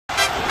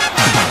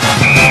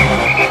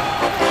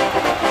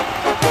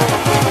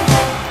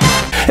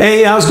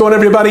Hey, how's it going,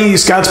 everybody?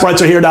 Scott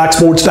Spreitzer here,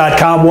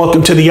 DocSports.com.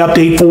 Welcome to the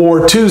update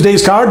for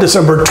Tuesday's card,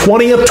 December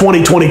 20th,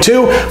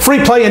 2022.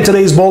 Free play in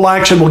today's bowl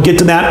action. We'll get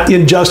to that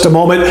in just a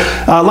moment.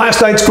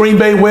 Last night's Green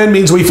Bay win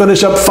means we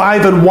finish up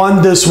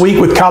 5-1 this week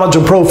with college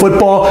and pro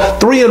football,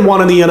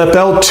 3-1 in the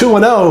NFL,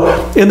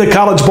 2-0 in the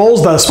college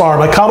bowls thus far.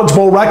 My college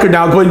bowl record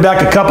now going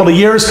back a couple of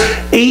years,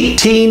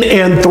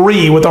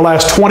 18-3 with our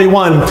last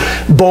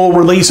 21 bowl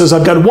releases.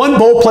 I've got one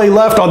bowl play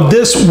left on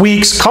this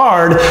week's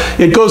card.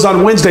 It goes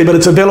on Wednesday, but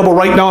it's available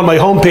right now on my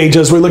homepage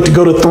as we look to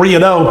go to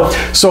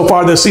 3-0 so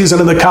far this season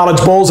in the college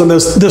bowls. And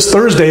this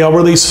Thursday, I'll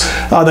release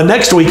the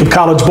next week of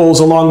college bowls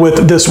along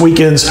with this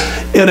weekend's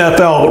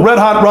NFL. Red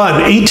hot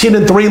run,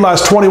 18-3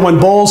 last 21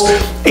 bowls.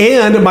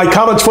 And my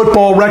college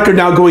football record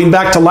now going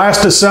back to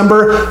last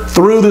December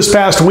through this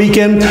past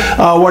weekend.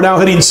 We're now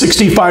hitting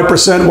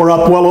 65%. We're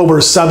up well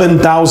over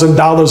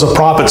 $7,000 of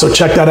profit. So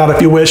check that out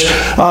if you wish.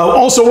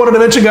 Also wanted to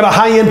mention, got a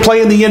high-end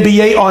play in the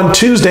NBA on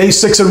Tuesday,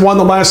 6-1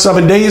 the last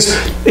 7 days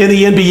in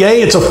the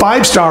NBA. It's a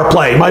five-star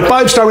play. My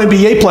five-star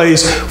NBA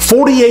plays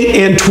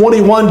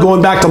 48-21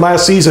 going back to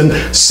last season,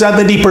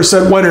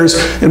 70% winners.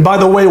 And by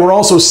the way, we're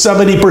also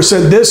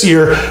 70% this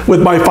year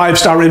with my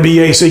five-star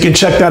NBA. So you can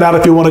check that out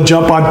if you want to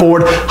jump on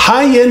board.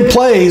 High-end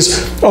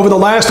plays over the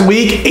last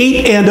week,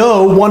 8-0,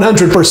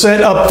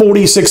 100%, up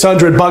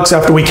 $4,600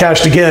 after we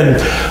cashed again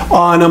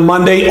on a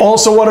Monday.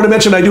 Also wanted to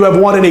mention I do have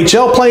one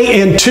NHL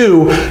play and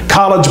two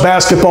college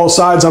basketball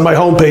sides on my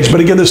homepage.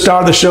 But again, the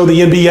star of the show, the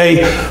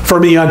NBA for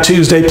me on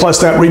Tuesday, plus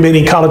that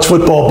remaining college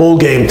football bowl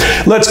game.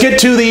 Let's get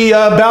to the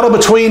battle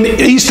between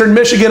Eastern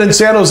Michigan and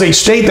San Jose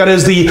State. That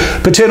is the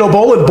Potato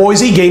Bowl at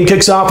Boise. Game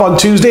kicks off on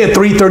Tuesday at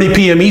 3:30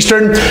 p.m.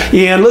 Eastern.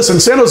 And listen,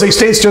 San Jose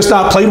State's just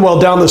not played well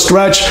down the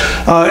stretch,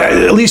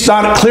 at least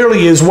not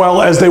clearly as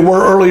well as they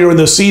were earlier in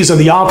the season.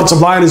 The offensive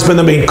line has been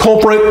the main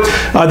culprit.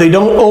 They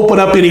don't open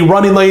up any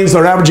running lanes.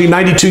 They're averaging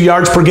 92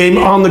 yards per game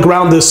on the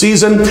ground this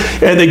season,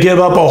 and they give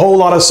up a whole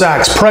lot of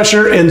sacks.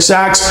 Pressure and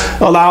sacks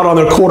allowed on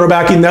their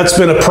quarterbacking. That's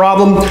been a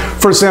problem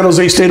for San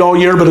Jose State all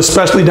year, but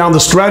especially down the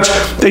stretch.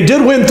 They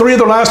did win 3 of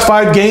their last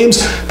 5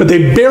 games, but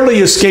they barely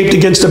escaped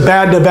against a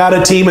bad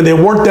Nevada team, and they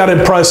weren't that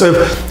impressive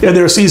in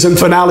their season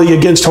finale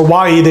against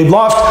Hawaii. They've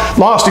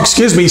lost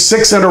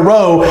 6 in a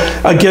row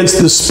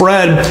against the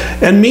spread.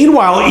 And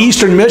meanwhile,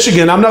 Eastern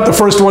Michigan, I'm not the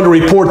first one to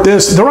report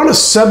this, they're on a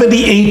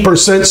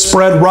 78%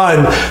 spread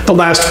run the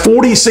last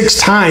 46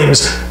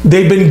 times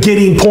they've been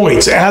getting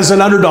points as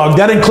an underdog.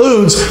 That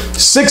includes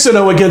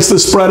 6-0 against the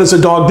spread as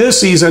a dog this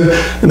season,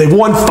 and they've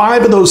won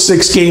 5 of those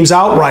 6 games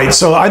outright.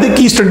 So I think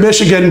Eastern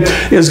Michigan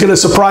is going to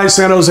surprise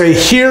San Jose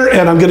here,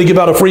 and I'm going to give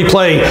out a free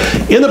play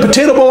in the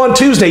Potato Bowl on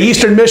Tuesday,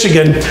 Eastern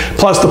Michigan,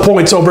 plus the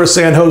points over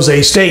San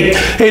Jose State.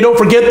 Hey, don't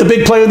forget the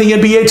big play in the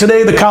NBA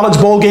today. The college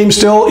bowl game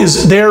still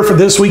is there for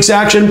this week's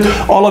action,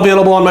 all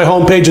available on my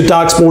homepage at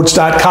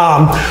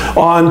DocSports.com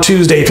on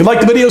Tuesday. If you like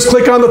the videos,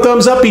 click on the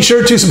thumbs up. Be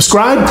sure to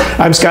subscribe.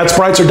 I'm Scott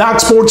Spreitzer,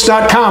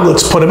 DocSports.com.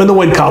 Let's put them in the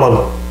win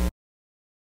column.